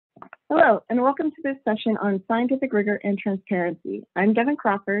Hello, and welcome to this session on scientific rigor and transparency. I'm Devon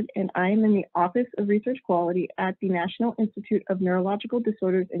Crawford, and I am in the Office of Research Quality at the National Institute of Neurological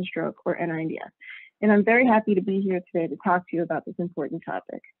Disorders and Stroke, or NINDS. And I'm very happy to be here today to talk to you about this important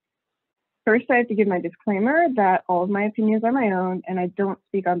topic. First, I have to give my disclaimer that all of my opinions are my own, and I don't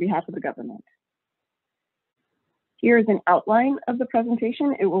speak on behalf of the government. Here is an outline of the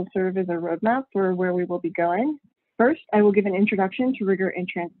presentation. It will serve as a roadmap for where we will be going. First, I will give an introduction to rigor and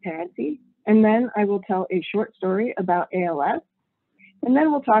transparency, and then I will tell a short story about ALS, and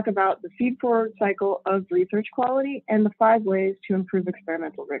then we'll talk about the feed-forward cycle of research quality and the 5 ways to improve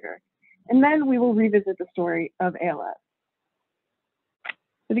experimental rigor. And then we will revisit the story of ALS.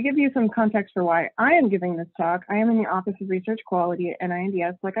 So to give you some context for why I am giving this talk, I am in the Office of Research Quality at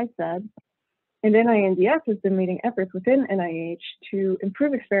NINDS, like I said, and NINDS has been leading efforts within NIH to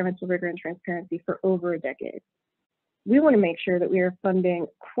improve experimental rigor and transparency for over a decade. We want to make sure that we are funding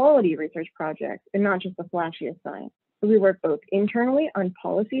quality research projects and not just the flashiest science. So we work both internally on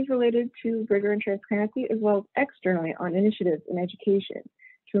policies related to rigor and transparency, as well as externally on initiatives in education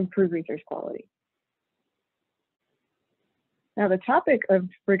to improve research quality. Now, the topic of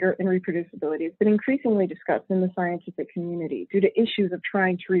rigor and reproducibility has been increasingly discussed in the scientific community due to issues of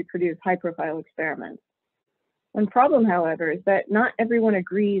trying to reproduce high-profile experiments. One problem, however, is that not everyone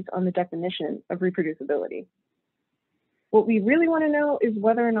agrees on the definition of reproducibility. What we really want to know is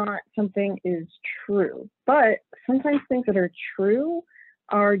whether or not something is true, but sometimes things that are true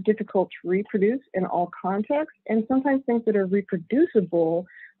are difficult to reproduce in all contexts, and sometimes things that are reproducible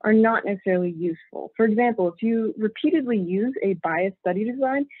are not necessarily useful. For example, if you repeatedly use a biased study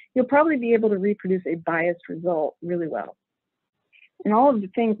design, you'll probably be able to reproduce a biased result really well. And all of the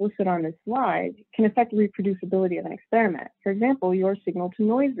things listed on this slide can affect the reproducibility of an experiment. For example, your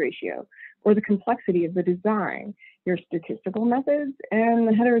signal-to-noise ratio, or the complexity of the design, your statistical methods, and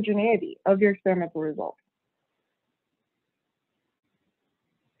the heterogeneity of your experimental results.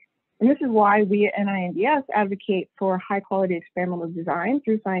 And this is why we at NINDS advocate for high-quality experimental design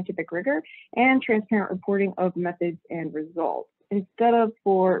through scientific rigor and transparent reporting of methods and results, instead of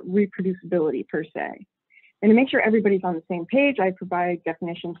for reproducibility per se. And to make sure everybody's on the same page, I provide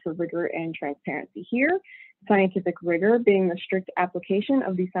definitions for rigor and transparency here. Scientific rigor being the strict application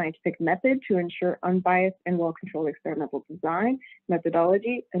of the scientific method to ensure unbiased and well-controlled experimental design,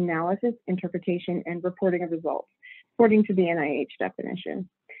 methodology, analysis, interpretation, and reporting of results, according to the NIH definition,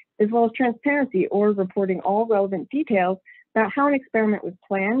 as well as transparency, or reporting all relevant details about how an experiment was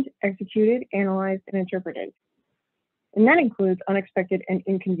planned, executed, analyzed, and interpreted. And that includes unexpected and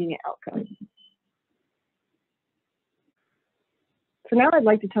inconvenient outcomes. So now I'd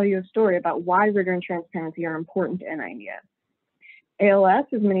like to tell you a story about why rigor and transparency are important to NINDS. ALS,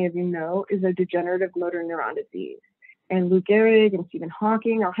 as many of you know, is a degenerative motor neuron disease. And Lou Gehrig and Stephen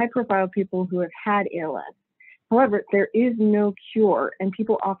Hawking are high-profile people who have had ALS. However, there is no cure, and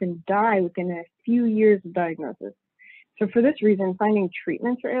people often die within a few years of diagnosis. So for this reason, finding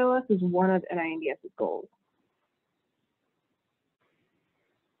treatments for ALS is one of NINDS's goals.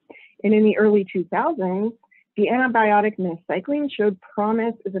 And in the early 2000s, the antibiotic minocycline showed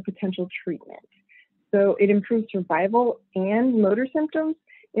promise as a potential treatment. So it improved survival and motor symptoms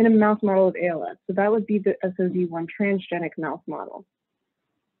in a mouse model of ALS. So that would be the SOD1 transgenic mouse model.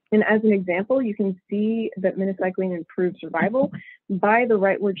 And as an example, you can see that minocycline improved survival by the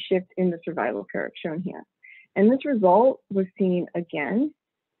rightward shift in the survival curve shown here. And this result was seen again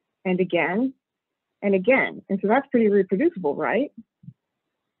and again and again. And so that's pretty reproducible, right?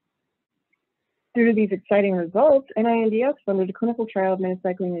 Due to these exciting results, NINDS funded a clinical trial of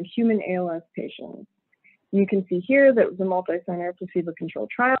minocycline in human ALS patients. You can see here that it was a multi-center placebo-controlled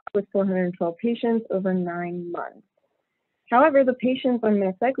trial with 412 patients over 9 months. However, the patients on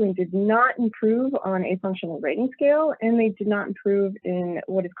minocycline did not improve on a functional rating scale, and they did not improve in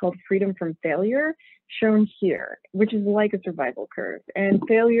what is called freedom from failure, shown here, which is like a survival curve. And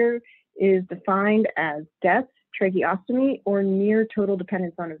failure is defined as death, tracheostomy, or near total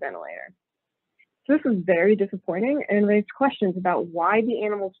dependence on a ventilator. So this was very disappointing and raised questions about why the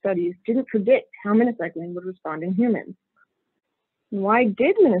animal studies didn't predict how minocycline would respond in humans. Why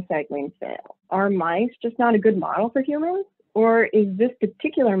did minocycline fail? Are mice just not a good model for humans? Or is this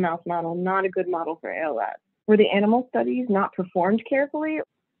particular mouse model not a good model for ALS? Were the animal studies not performed carefully?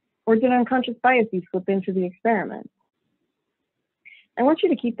 Or did unconscious biases slip into the experiment? I want you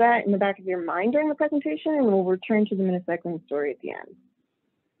to keep that in the back of your mind during the presentation, and we'll return to the minocycline story at the end.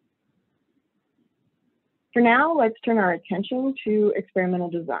 For now, let's turn our attention to experimental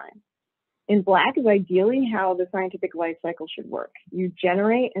design. In black is ideally how the scientific life cycle should work. You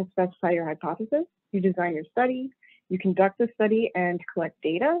generate and specify your hypothesis, you design your study, you conduct the study and collect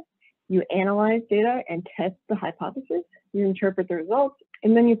data, You analyze data and test the hypothesis, you interpret the results,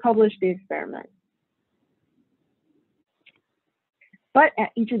 and then you publish the experiment. But at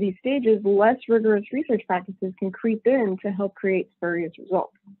each of these stages, less rigorous research practices can creep in to help create spurious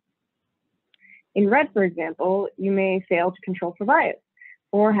results. In red, for example, you may fail to control for bias,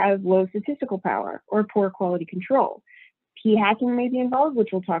 or have low statistical power, or poor quality control. P-hacking may be involved, which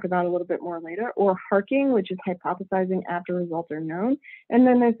we'll talk about a little bit more later, or harking, which is hypothesizing after results are known, and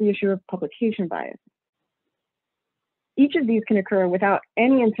then there's the issue of publication bias. Each of these can occur without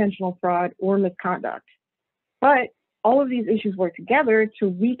any intentional fraud or misconduct, but all of these issues work together to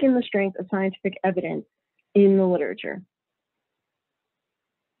weaken the strength of scientific evidence in the literature.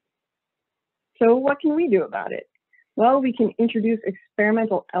 So what can we do about it? Well, we can introduce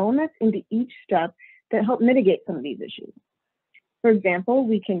experimental elements into each step that help mitigate some of these issues. For example,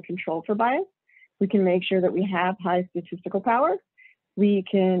 we can control for bias. We can make sure that we have high statistical power. We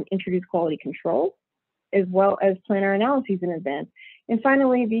can introduce quality control, as well as plan our analyses in advance. And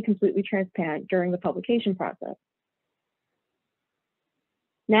finally, be completely transparent during the publication process.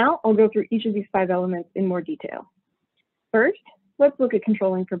 Now, I'll go through each of these 5 elements in more detail. First, let's look at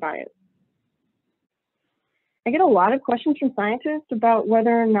controlling for bias. I get a lot of questions from scientists about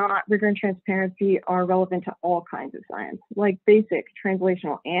whether or not rigor and transparency are relevant to all kinds of science, like basic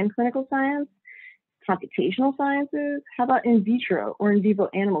translational and clinical science, computational sciences. How about in vitro or in vivo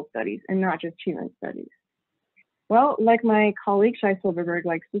animal studies and not just human studies? Well, like my colleague Shai Silverberg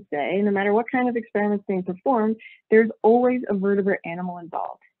likes to say, no matter what kind of experiments being performed, there's always a vertebrate animal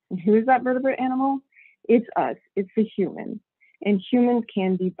involved. And who is that vertebrate animal? It's us, it's the human. And humans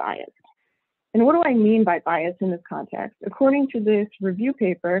can be biased. And what do I mean by bias in this context? According to this review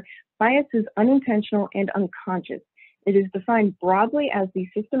paper, bias is unintentional and unconscious. It is defined broadly as the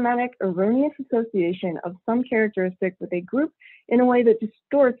systematic, erroneous association of some characteristic with a group in a way that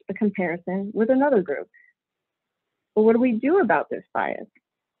distorts a comparison with another group. But what do we do about this bias?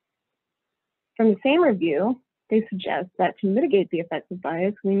 From the same review, they suggest that to mitigate the effects of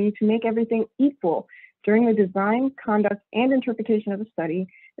bias, we need to make everything equal during the design, conduct, and interpretation of a study,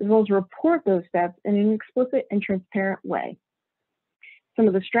 as well as report those steps in an explicit and transparent way. Some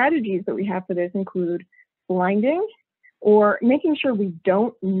of the strategies that we have for this include blinding, or making sure we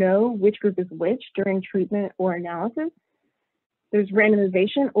don't know which group is which during treatment or analysis. There's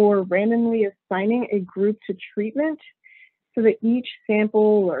randomization, or randomly assigning a group to treatment so that each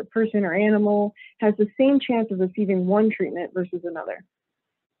sample or person or animal has the same chance of receiving one treatment versus another.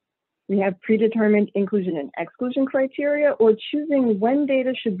 We have predetermined inclusion and exclusion criteria, or choosing when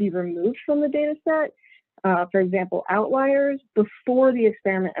data should be removed from the data set, for example, outliers, before the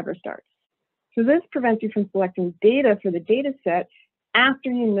experiment ever starts. So this prevents you from selecting data for the data set after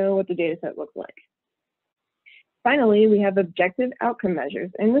you know what the data set looks like. Finally, we have objective outcome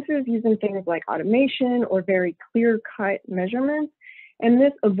measures, and this is using things like automation or very clear-cut measurements, and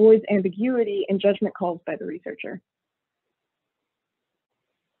this avoids ambiguity and judgment calls by the researcher.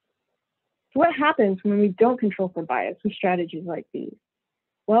 So what happens when we don't control for bias with strategies like these?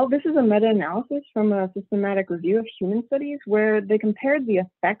 Well, this is a meta-analysis from a systematic review of human studies where they compared the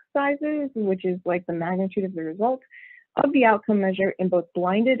effect sizes, which is like the magnitude of the result, of the outcome measure in both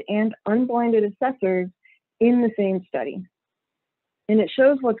blinded and unblinded assessors in the same study. And it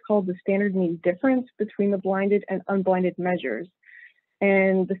shows what's called the standard mean difference between the blinded and unblinded measures.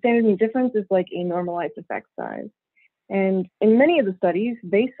 And the standard mean difference is like a normalized effect size. And in many of the studies,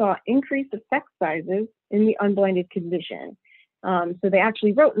 they saw increased effect sizes in the unblinded condition. So they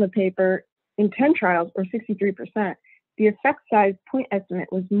actually wrote in the paper, in 10 trials, or 63%, the effect size point estimate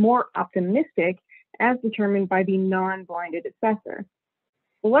was more optimistic as determined by the non-blinded assessor.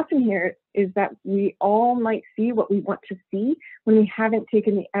 The lesson here is that we all might see what we want to see when we haven't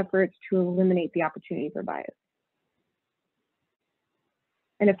taken the efforts to eliminate the opportunity for bias.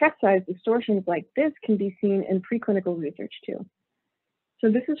 And effect size distortions like this can be seen in preclinical research too. So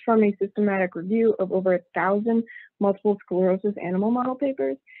this is from a systematic review of over 1,000 multiple sclerosis animal model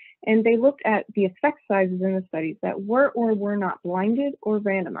papers, and they looked at the effect sizes in the studies that were or were not blinded or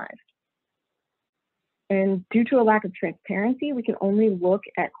randomized. And due to a lack of transparency, we can only look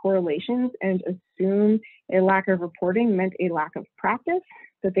at correlations and assume a lack of reporting meant a lack of practice,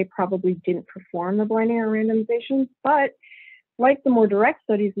 that they probably didn't perform the blinding or randomization. But like the more direct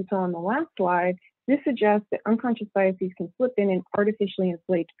studies we saw on the last slide, this suggests that unconscious biases can slip in and artificially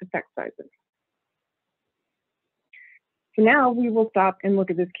inflate effect sizes. So now we will stop and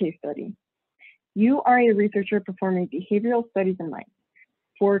look at this case study. You are a researcher performing behavioral studies in mice.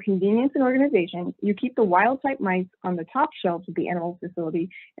 For convenience and organization, you keep the wild-type mice on the top shelves of the animal facility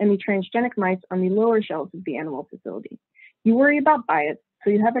and the transgenic mice on the lower shelves of the animal facility. You worry about bias, So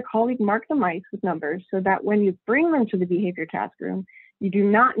you have a colleague mark the mice with numbers so that when you bring them to the behavior task room, you do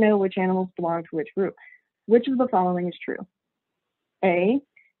not know which animals belong to which group. Which of the following is true? A,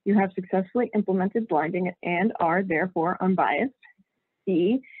 you have successfully implemented blinding and are therefore unbiased.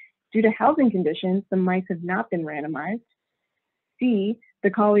 B, due to housing conditions, the mice have not been randomized. C, the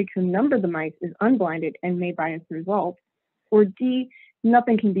colleague who numbered the mice is unblinded and may bias the results. Or D,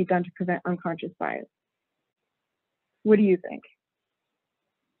 nothing can be done to prevent unconscious bias. What do you think?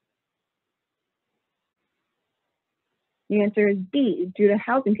 The answer is B, due to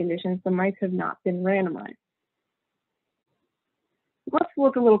housing conditions, the mice have not been randomized. Let's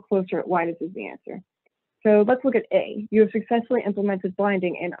look a little closer at why this is the answer. So let's look at A. You have successfully implemented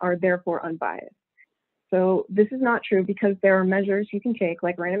blinding and are therefore unbiased. So this is not true because there are measures you can take,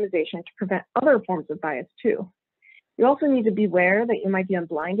 like randomization, to prevent other forms of bias too. You also need to be aware that you might be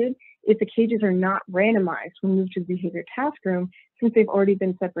unblinded if the cages are not randomized when moved to the behavior task room, since they've already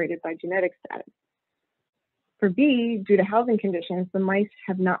been separated by genetic status. For B, due to housing conditions, the mice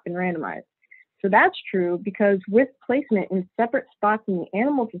have not been randomized. So that's true because with placement in separate spots in the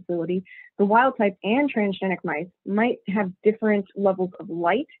animal facility, the wild type and transgenic mice might have different levels of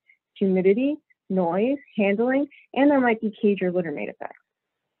light, humidity, noise, handling, and there might be cage or littermate effects.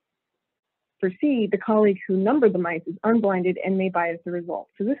 For C, the colleague who numbered the mice is unblinded and may bias the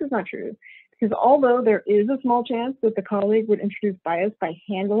results. So this is not true because although there is a small chance that the colleague would introduce bias by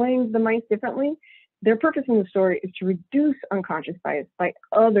handling the mice differently, their purpose in the story is to reduce unconscious bias by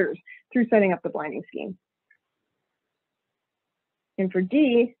others through setting up the blinding scheme. And for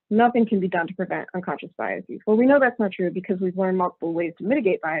D, nothing can be done to prevent unconscious biases. Well, we know that's not true because we've learned multiple ways to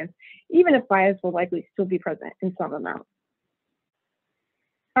mitigate bias, even if bias will likely still be present in some amount.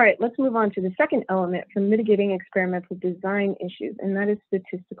 All right, let's move on to the second element for mitigating experimental design issues, and that is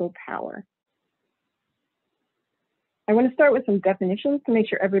statistical power. I want to start with some definitions to make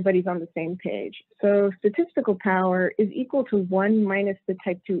sure everybody's on the same page. So statistical power is equal to 1 minus the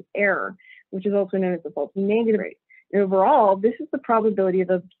type 2 error, which is also known as the false negative rate. And overall, this is the probability of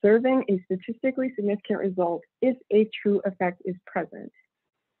observing a statistically significant result if a true effect is present.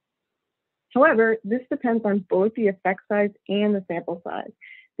 However, this depends on both the effect size and the sample size.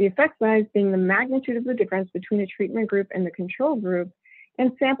 The effect size being the magnitude of the difference between a treatment group and the control group,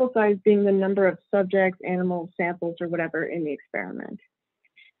 and sample size being the number of subjects, animals, samples, or whatever in the experiment.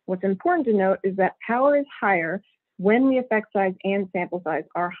 What's important to note is that power is higher when the effect size and sample size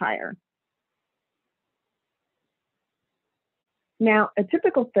are higher. Now, a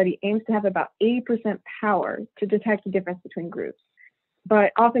typical study aims to have about 80% power to detect the difference between groups,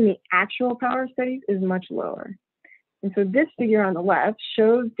 but often the actual power of studies is much lower. And so this figure on the left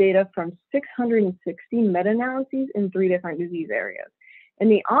shows data from 660 meta-analyses in 3 different disease areas. And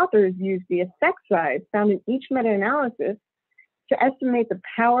the authors used the effect size found in each meta-analysis to estimate the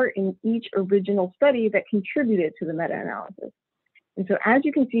power in each original study that contributed to the meta-analysis. And so as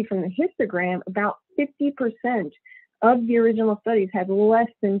you can see from the histogram, about 50% of the original studies had less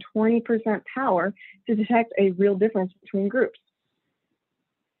than 20% power to detect a real difference between groups.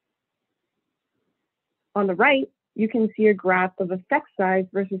 On the right, you can see a graph of effect size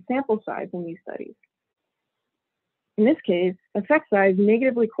versus sample size in these studies. In this case, effect size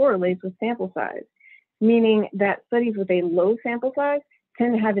negatively correlates with sample size, meaning that studies with a low sample size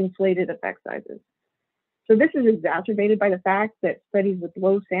tend to have inflated effect sizes. So this is exacerbated by the fact that studies with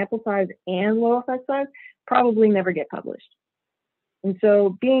low sample size and low effect size probably never get published. And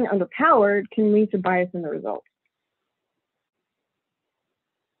so being underpowered can lead to bias in the results.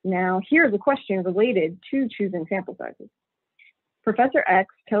 Now, here's a question related to choosing sample sizes. Professor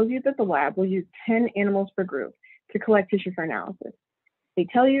X tells you that the lab will use 10 animals per group to collect tissue for analysis. They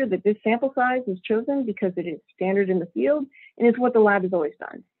tell you that this sample size is chosen because it is standard in the field and it's what the lab has always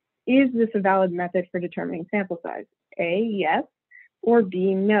done. Is this a valid method for determining sample size? A, yes, or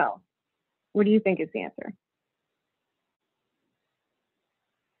B, no. What do you think is the answer?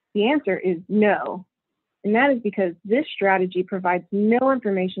 The answer is no. And that is because this strategy provides no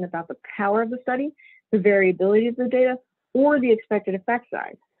information about the power of the study, the variability of the data, or the expected effect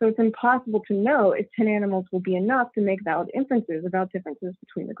size. So it's impossible to know if 10 animals will be enough to make valid inferences about differences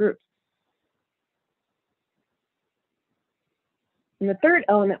between the groups. And the third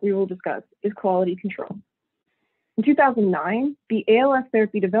element we will discuss is quality control. In 2009, the ALS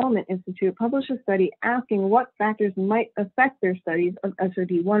Therapy Development Institute published a study asking what factors might affect their studies of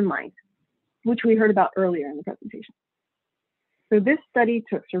SOD1 mice, which we heard about earlier in the presentation. So this study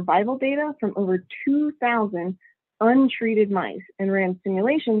took survival data from over 2,000 untreated mice and ran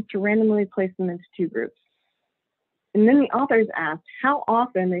simulations to randomly place them into 2 groups. And then the authors asked how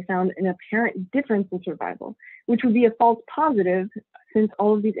often they found an apparent difference in survival, which would be a false positive since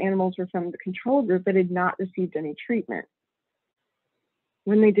all of these animals were from the control group that had not received any treatment.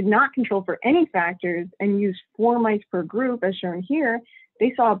 When they did not control for any factors and used 4 mice per group, as shown here,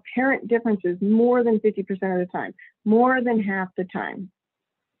 they saw apparent differences more than 50% of the time, more than half the time.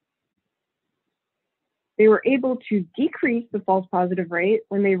 They were able to decrease the false positive rate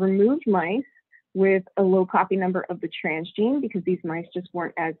when they removed mice with a low copy number of the transgene, because these mice just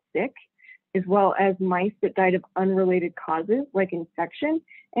weren't as sick, as well as mice that died of unrelated causes like infection,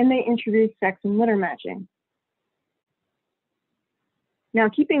 and they introduced sex and litter matching. Now,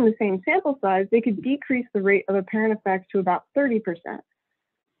 keeping the same sample size, they could decrease the rate of apparent effects to about 30%.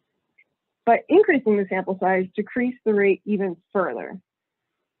 But increasing the sample size decreased the rate even further.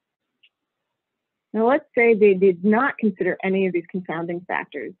 Now, let's say they did not consider any of these confounding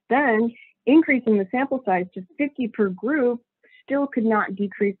factors. Then, increasing the sample size to 50 per group still could not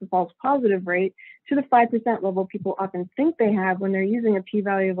decrease the false positive rate to the 5% level people often think they have when they're using a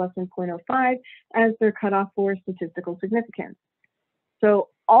p-value of less than 0.05 as their cutoff for statistical significance. So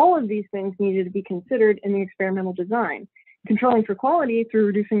all of these things needed to be considered in the experimental design. Controlling for quality through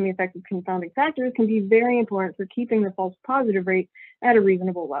reducing the effect of confounding factors can be very important for keeping the false positive rate at a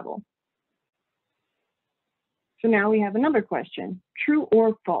reasonable level. So now we have another question, true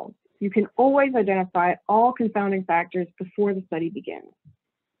or false? You can always identify all confounding factors before the study begins.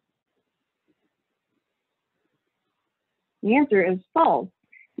 The answer is false.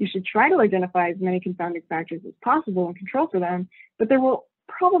 You should try to identify as many confounding factors as possible and control for them, but there will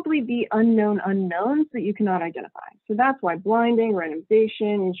probably be unknown unknowns that you cannot identify. So that's why blinding,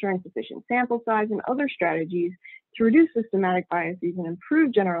 randomization, ensuring sufficient sample size, and other strategies to reduce systematic biases and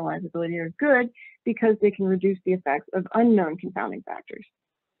improve generalizability are good because they can reduce the effects of unknown confounding factors.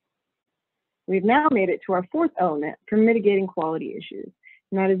 We've now made it to our 4th element for mitigating quality issues,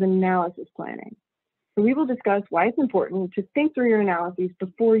 and that is analysis planning. So we will discuss why it's important to think through your analyses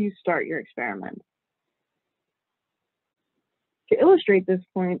before you start your experiment. To illustrate this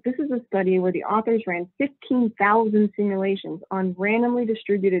point, this is a study where the authors ran 15,000 simulations on randomly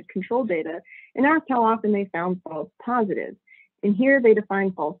distributed control data and asked how often they found false positives. And here they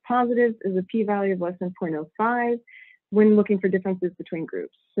define false positives as a p-value of less than 0.05 when looking for differences between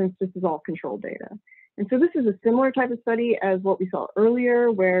groups, since this is all control data. And so this is a similar type of study as what we saw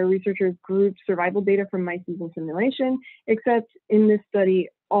earlier, where researchers grouped survival data from mice using simulation, except in this study,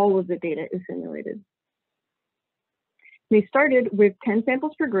 all of the data is simulated. They started with 10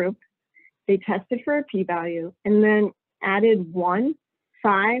 samples per group, they tested for a p-value, and then added 1,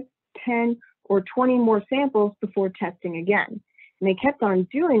 5, 10, or 20 more samples before testing again. And they kept on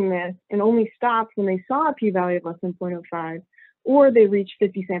doing this and only stopped when they saw a p-value of less than 0.05, or they reached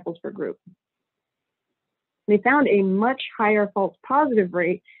 50 samples per group. They found a much higher false positive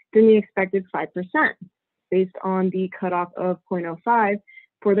rate than the expected 5%, based on the cutoff of 0.05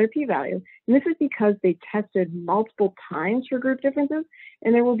 for their p-value. And this is because they tested multiple times for group differences,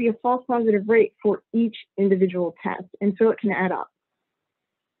 and there will be a false positive rate for each individual test, and so it can add up.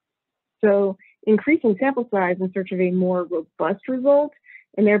 So increasing sample size in search of a more robust result,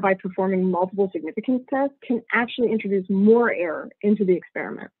 and thereby performing multiple significance tests, can actually introduce more error into the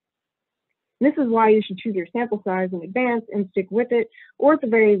experiment. And this is why you should choose your sample size in advance and stick with it, or at the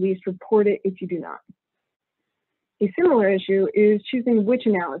very least, report it if you do not. A similar issue is choosing which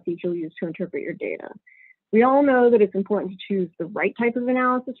analyses you'll use to interpret your data. We all know that it's important to choose the right type of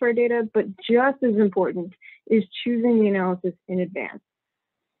analysis for our data, but just as important is choosing the analysis in advance.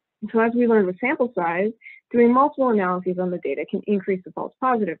 So as we learned with sample size, doing multiple analyses on the data can increase the false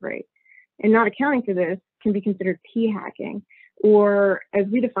positive rate. And not accounting for this can be considered p-hacking, or as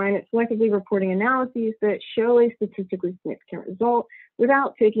we define it, selectively reporting analyses that show a statistically significant result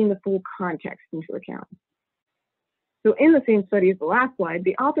without taking the full context into account. So in the same study as the last slide,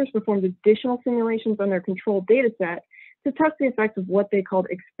 the authors performed additional simulations on their controlled data set to test the effects of what they called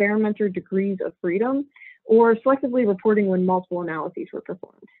experimenter degrees of freedom, or selectively reporting when multiple analyses were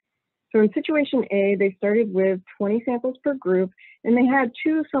performed. So in situation A, they started with 20 samples per group, and they had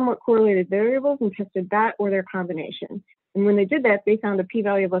 2 somewhat correlated variables and tested that or their combination. And when they did that, they found a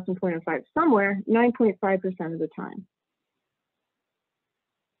p-value of less than 0.05 somewhere, 9.5% of the time.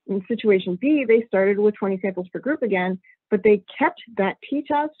 In situation B, they started with 20 samples per group again, but they kept that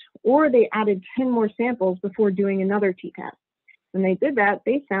t-test, or they added 10 more samples before doing another t-test. When they did that,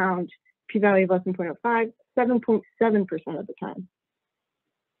 they found p-value of less than 0.05, 7.7% of the time.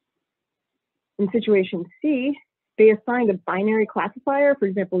 In situation C, they assigned a binary classifier, for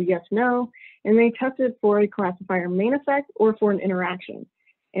example, yes, no, and they tested for a classifier main effect or for an interaction.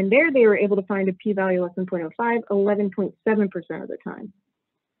 And there they were able to find a p-value less than 0.05, 11.7% of the time.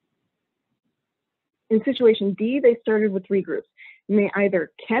 In situation D, they started with 3 groups. And they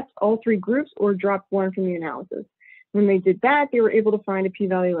either kept all three groups or dropped one from the analysis. When they did that, they were able to find a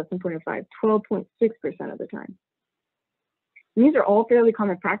p-value less than 0.05, 12.6% of the time. And these are all fairly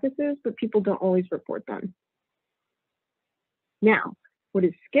common practices, but people don't always report them. Now, what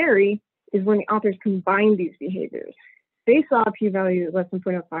is scary is when the authors combine these behaviors. They saw a p-value less than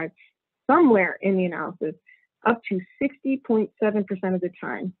 0.05 somewhere in the analysis, up to 60.7% of the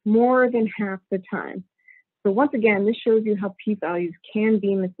time, more than half the time. So once again, this shows you how p-values can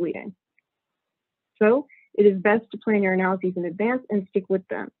be misleading. So it is best to plan your analyses in advance and stick with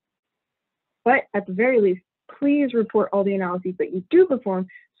them. But at the very least, please report all the analyses that you do perform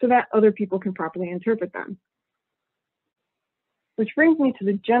so that other people can properly interpret them. Which brings me to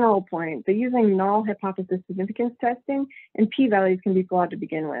the general point that using null hypothesis significance testing and p-values can be flawed to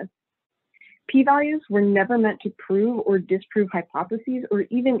begin with. P-values were never meant to prove or disprove hypotheses or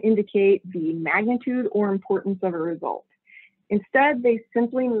even indicate the magnitude or importance of a result. Instead, they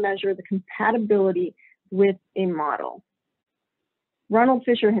simply measure the compatibility with a model. Ronald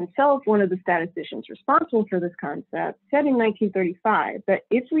Fisher himself, one of the statisticians responsible for this concept, said in 1935 that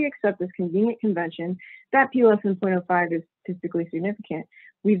if we accept this convenient convention that p less than 0.05 is statistically significant,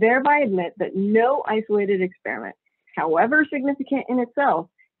 we thereby admit that no isolated experiment, however significant in itself,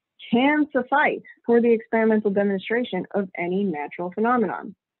 can suffice for the experimental demonstration of any natural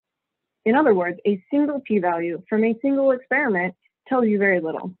phenomenon. In other words, a single p-value from a single experiment tells you very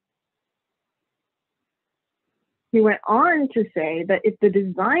little. He went on to say that if the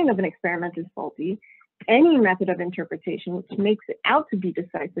design of an experiment is faulty, any method of interpretation which makes it out to be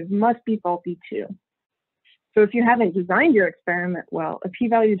decisive must be faulty too. So if you haven't designed your experiment well, a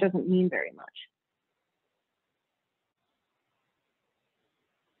p-value doesn't mean very much.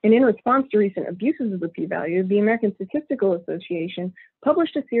 And in response to recent abuses of the p-value, the American Statistical Association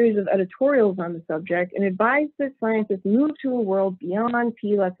published a series of editorials on the subject and advised that scientists move to a world beyond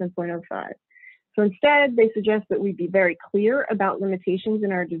p less than 0.05. So instead, they suggest that we be very clear about limitations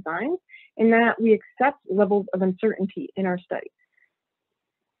in our designs and that we accept levels of uncertainty in our studies.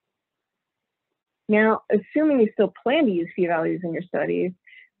 Now, assuming you still plan to use p-values in your studies,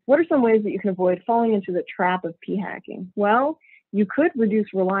 what are some ways that you can avoid falling into the trap of p-hacking? Well, you could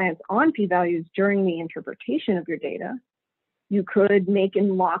reduce reliance on p-values during the interpretation of your data. You could make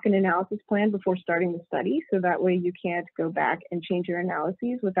and lock an analysis plan before starting the study, so that way you can't go back and change your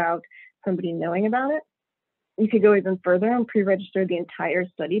analyses without somebody knowing about it. You could go even further and pre-register the entire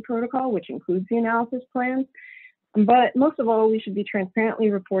study protocol, which includes the analysis plans. But most of all, we should be transparently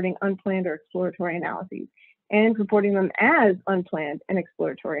reporting unplanned or exploratory analyses and reporting them as unplanned and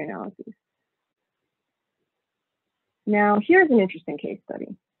exploratory analyses. Now, here's an interesting case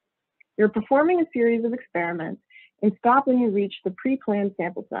study. You're performing a series of experiments and stop when you reach the pre-planned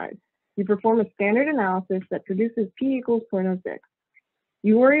sample size. You perform a standard analysis that produces p equals 0.06.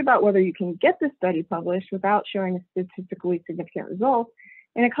 You worry about whether you can get this study published without showing a statistically significant result,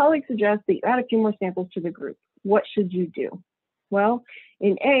 and a colleague suggests that you add a few more samples to the group. What should you do? Well,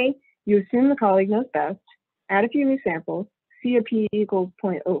 in A, you assume the colleague knows best, add a few new samples, see a p equals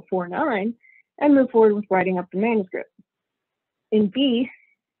 0.049, and move forward with writing up the manuscript. In B,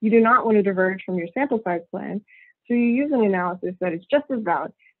 you do not want to diverge from your sample size plan, so you use an analysis that is just as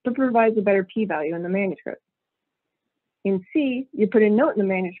valid, but provides a better p-value in the manuscript. In C, you put a note in the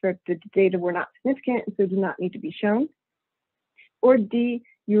manuscript that the data were not significant and so do not need to be shown. Or D,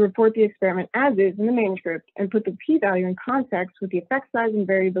 you report the experiment as is in the manuscript and put the p-value in context with the effect size and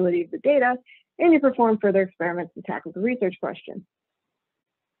variability of the data, and you perform further experiments to tackle the research question.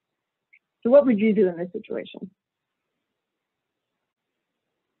 So what would you do in this situation?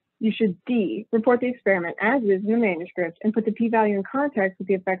 You should D, report the experiment as is in the manuscript and put the p-value in context with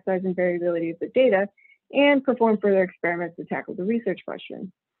the effect size and variability of the data, and perform further experiments to tackle the research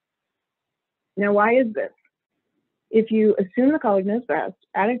question. Now, why is this? If you assume the colleague knows best,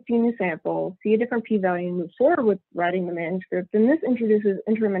 add a few new samples, see a different p-value, and move forward with writing the manuscript, then this introduces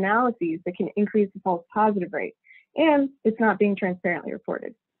interim analyses that can increase the false positive rate, and it's not being transparently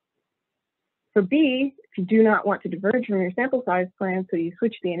reported. For B, if you do not want to diverge from your sample size plan, so you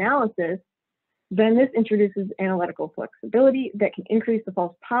switch the analysis, then this introduces analytical flexibility that can increase the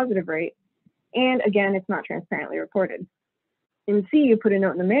false positive rate, and again, it's not transparently reported. In C, you put a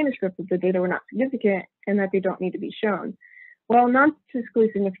note in the manuscript that the data were not significant and that they don't need to be shown. Well,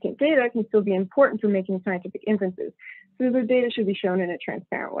 non-statistically significant data can still be important for making scientific inferences, so the data should be shown in a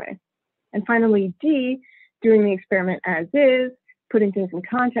transparent way. And finally, D, doing the experiment as is, putting things in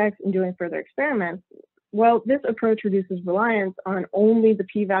context and doing further experiments. Well, this approach reduces reliance on only the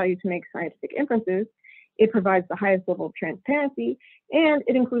p-value to make scientific inferences. It provides the highest level of transparency, and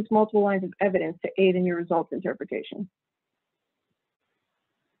it includes multiple lines of evidence to aid in your results interpretation.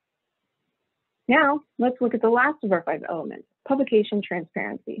 Now, let's look at the last of our 5 elements, publication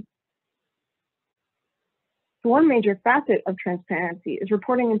transparency. So one major facet of transparency is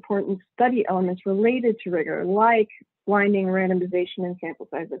reporting important study elements related to rigor, like blinding, randomization, and sample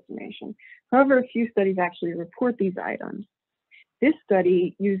size estimation. However, a few studies actually report these items. This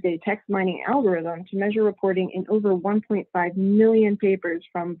study used a text mining algorithm to measure reporting in over 1.5 million papers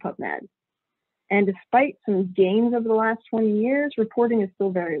from PubMed. And despite some gains over the last 20 years, reporting is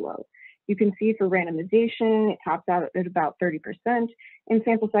still very low. You can see for randomization, it tops out at about 30%, and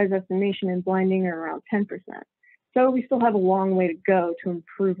sample size estimation and blinding are around 10%. So we still have a long way to go to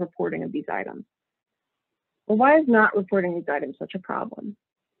improve reporting of these items. Well, why is not reporting these items such a problem?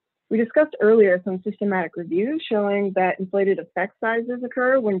 We discussed earlier some systematic reviews showing that inflated effect sizes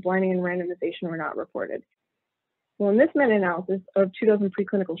occur when blinding and randomization were not reported. Well, in this meta-analysis of 2 dozen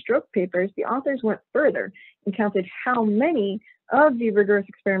preclinical stroke papers, the authors went further and counted how many of the rigorous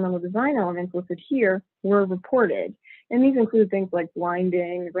experimental design elements listed here were reported. And these include things like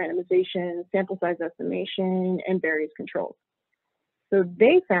blinding, randomization, sample size estimation, and various controls. So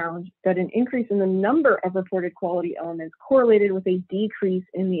they found that an increase in the number of reported quality elements correlated with a decrease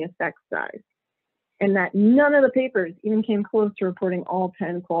in the effect size, and that none of the papers even came close to reporting all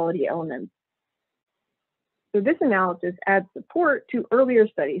 10 quality elements. So this analysis adds support to earlier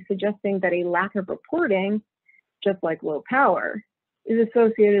studies suggesting that a lack of reporting, just like low power, is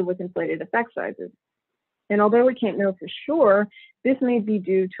associated with inflated effect sizes. And although we can't know for sure, this may be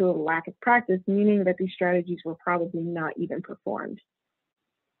due to a lack of practice, meaning that these strategies were probably not even performed.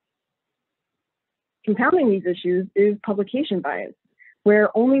 Compounding these issues is publication bias,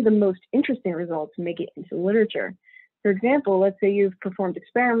 where only the most interesting results make it into literature. For example, let's say you've performed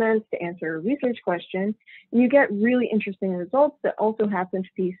experiments to answer a research question, and you get really interesting results that also happen to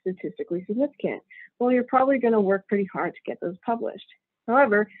be statistically significant. Well, you're probably going to work pretty hard to get those published.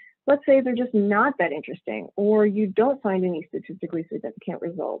 However, let's say they're just not that interesting, or you don't find any statistically significant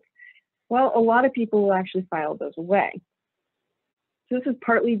results. Well, a lot of people will actually file those away. So this is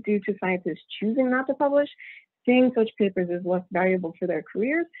partly due to scientists choosing not to publish, seeing such papers as less valuable for their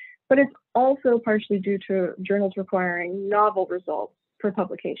careers, but it's also partially due to journals requiring novel results for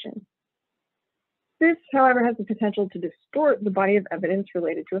publication. This, however, has the potential to distort the body of evidence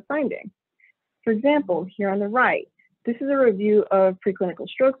related to a finding. For example, here on the right, this is a review of preclinical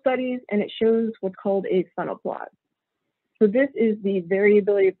stroke studies, and it shows what's called a funnel plot. So this is the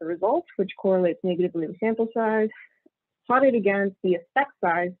variability of the results, which correlates negatively with sample size, plotted against the effect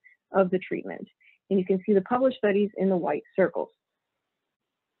size of the treatment. And you can see the published studies in the white circles.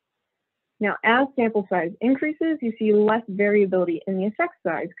 Now, as sample size increases, you see less variability in the effect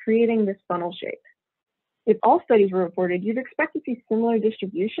size, creating this funnel shape. If all studies were reported, you'd expect to see similar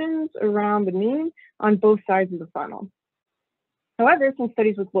distributions around the mean on both sides of the funnel. However, since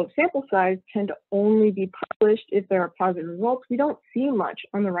studies with low sample size tend to only be published if there are positive results, we don't see much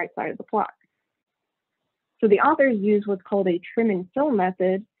on the right side of the plot. So the authors use what's called a trim and fill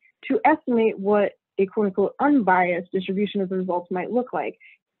method to estimate what a quote-unquote unbiased distribution of the results might look like.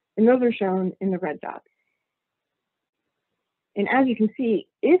 And those are shown in the red dots. And as you can see,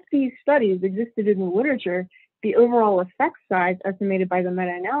 if these studies existed in the literature, the overall effect size estimated by the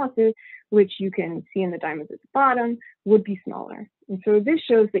meta-analysis, which you can see in the diamonds at the bottom, would be smaller. And so this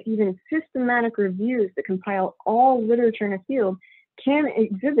shows that even systematic reviews that compile all literature in a field can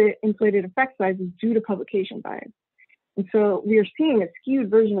exhibit inflated effect sizes due to publication bias. And so we are seeing a skewed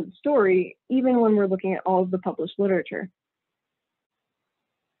version of the story, even when we're looking at all of the published literature.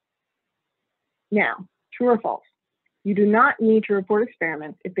 Now, true or false? You do not need to report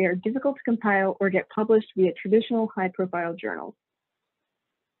experiments if they are difficult to compile or get published via traditional high-profile journals.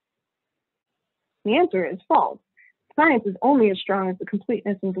 The answer is false. Science is only as strong as the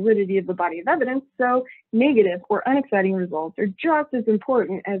completeness and validity of the body of evidence, so negative or unexciting results are just as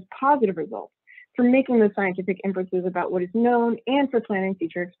important as positive results for making the scientific inferences about what is known and for planning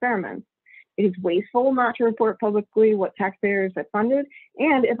future experiments. It is wasteful not to report publicly what taxpayers have funded,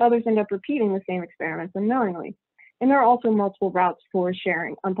 and if others end up repeating the same experiments unknowingly. And there are also multiple routes for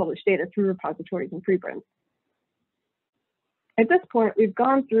sharing unpublished data through repositories and preprints. At this point, we've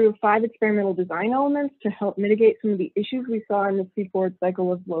gone through 5 experimental design elements to help mitigate some of the issues we saw in the feed-forward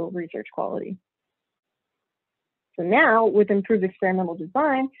cycle of low research quality. So now, with improved experimental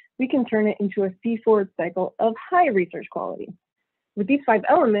design, we can turn it into a feed-forward cycle of high research quality. With these 5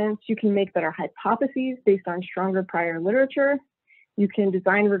 elements, you can make better hypotheses based on stronger prior literature. You can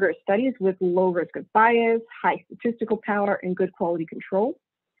design rigorous studies with low risk of bias, high statistical power, and good quality control.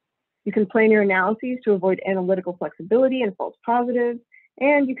 You can plan your analyses to avoid analytical flexibility and false positives,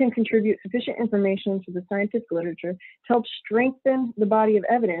 and you can contribute sufficient information to the scientific literature to help strengthen the body of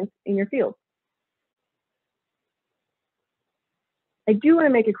evidence in your field. I do want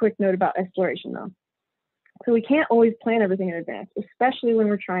to make a quick note about exploration though. So we can't always plan everything in advance, especially when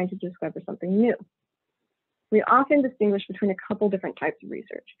we're trying to discover something new. We often distinguish between a couple different types of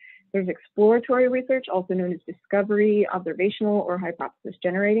research. There's exploratory research, also known as discovery, observational, or hypothesis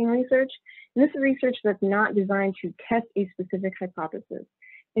generating research. And this is research that's not designed to test a specific hypothesis.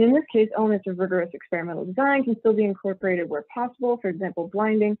 And in this case, elements of rigorous experimental design can still be incorporated where possible, for example,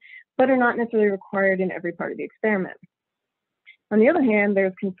 blinding, but are not necessarily required in every part of the experiment. On the other hand,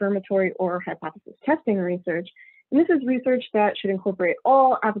 there's confirmatory or hypothesis testing research, and this is research that should incorporate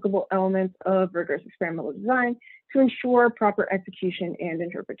all applicable elements of rigorous experimental design to ensure proper execution and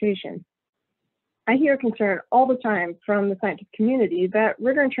interpretation. I hear concern all the time from the scientific community that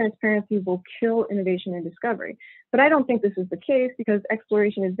rigor and transparency will kill innovation and discovery, but I don't think this is the case because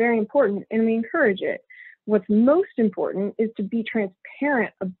exploration is very important and we encourage it. What's most important is to be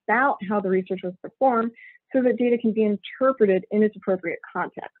transparent about how the research was performed so that data can be interpreted in its appropriate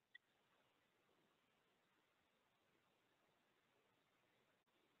context.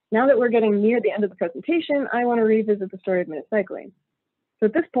 Now that we're getting near the end of the presentation, I want to revisit the story of minocycline. So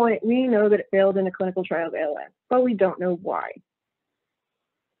at this point, we know that it failed in a clinical trial of ALS, but we don't know why.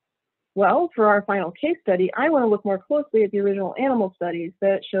 Well, for our final case study, I want to look more closely at the original animal studies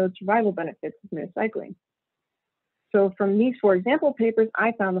that showed survival benefits of minocycline. So from these 4 example papers,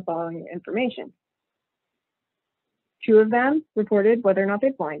 I found the following information. 2 of them reported whether or not they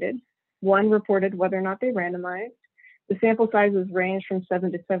blinded. 1 reported whether or not they randomized. The sample sizes ranged from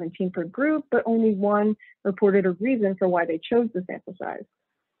 7 to 17 per group, but only 1 reported a reason for why they chose the sample size.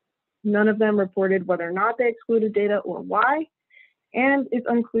 None of them reported whether or not they excluded data or why, and it's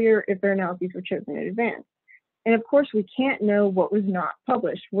unclear if their analyses were chosen in advance. And of course, we can't know what was not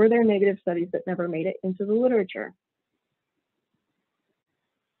published. Were there negative studies that never made it into the literature?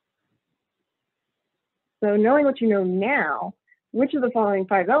 So knowing what you know now, which of the following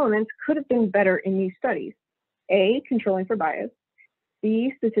 5 elements could have been better in these studies? A, controlling for bias,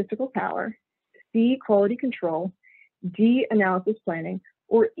 B, statistical power, C, quality control, D, analysis planning,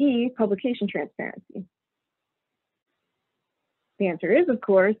 or E, publication transparency? The answer is, of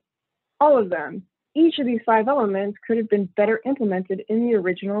course, all of them. Each of these 5 elements could have been better implemented in the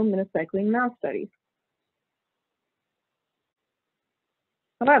original minocycline mouse studies.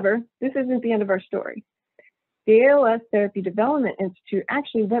 However, this isn't the end of our story. The ALS Therapy Development Institute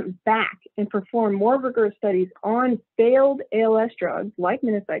actually went back and performed more rigorous studies on failed ALS drugs like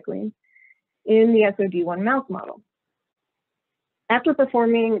minocycline in the SOD1 mouse model. After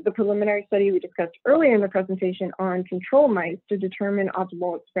performing the preliminary study we discussed earlier in the presentation on control mice to determine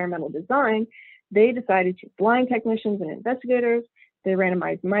optimal experimental design, they decided to blind technicians and investigators. They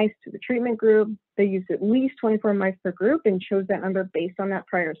randomized mice to the treatment group. They used at least 24 mice per group and chose that number based on that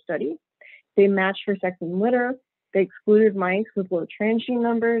prior study. They matched for sex and litter. They excluded mice with low transgene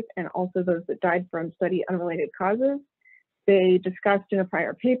numbers and also those that died from study unrelated causes. They discussed in a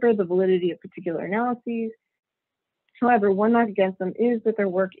prior paper the validity of particular analyses. However, one knock against them is that their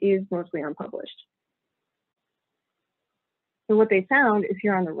work is mostly unpublished. So what they found is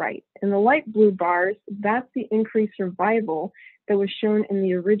here on the right. In the light blue bars, that's the increased survival that was shown in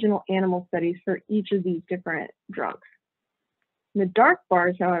the original animal studies for each of these different drugs. In the dark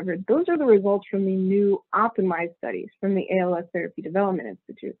bars, however, those are the results from the new optimized studies from the ALS Therapy Development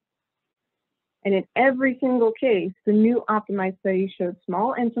Institute. And in every single case, the new optimized studies showed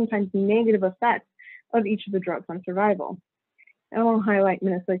small and sometimes negative effects of each of the drugs on survival. And I'll highlight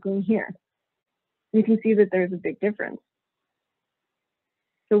minocycline here. You can see that there's a big difference.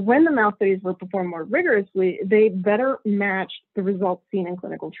 So when the mouse studies were performed more rigorously, they better matched the results seen in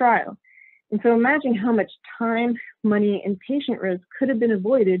clinical trials. And so imagine how much time, money, and patient risk could have been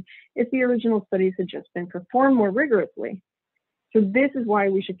avoided if the original studies had just been performed more rigorously. So this is why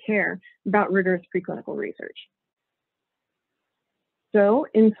we should care about rigorous preclinical research. So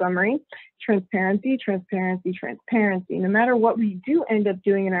in summary, transparency, transparency, transparency. No matter what we do end up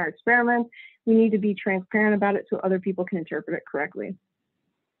doing in our experiments, we need to be transparent about it so other people can interpret it correctly.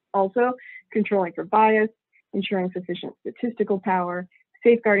 Also, controlling for bias, ensuring sufficient statistical power,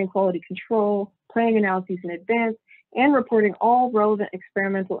 safeguarding quality control, planning analyses in advance, and reporting all relevant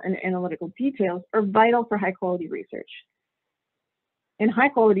experimental and analytical details are vital for high-quality research. And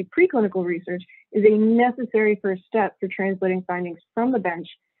high-quality preclinical research is a necessary first step for translating findings from the bench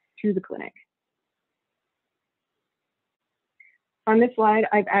to the clinic. On this slide,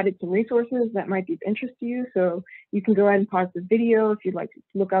 I've added some resources that might be of interest to you, so you can go ahead and pause the video if you'd like to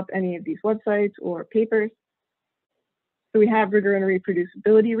look up any of these websites or papers. So we have rigor and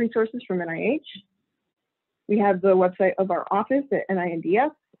reproducibility resources from NIH. We have the website of our office at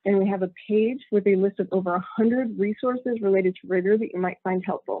NINDS, And we have a page with a list of over 100 resources related to Rigor that you might find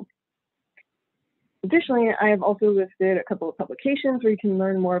helpful. Additionally, I have also listed a couple of publications where you can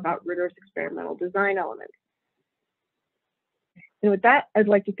learn more about Rigor's experimental design elements. And with that, I'd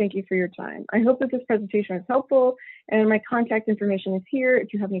like to thank you for your time. I hope that this presentation was helpful, and my contact information is here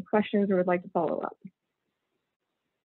if you have any questions or would like to follow up.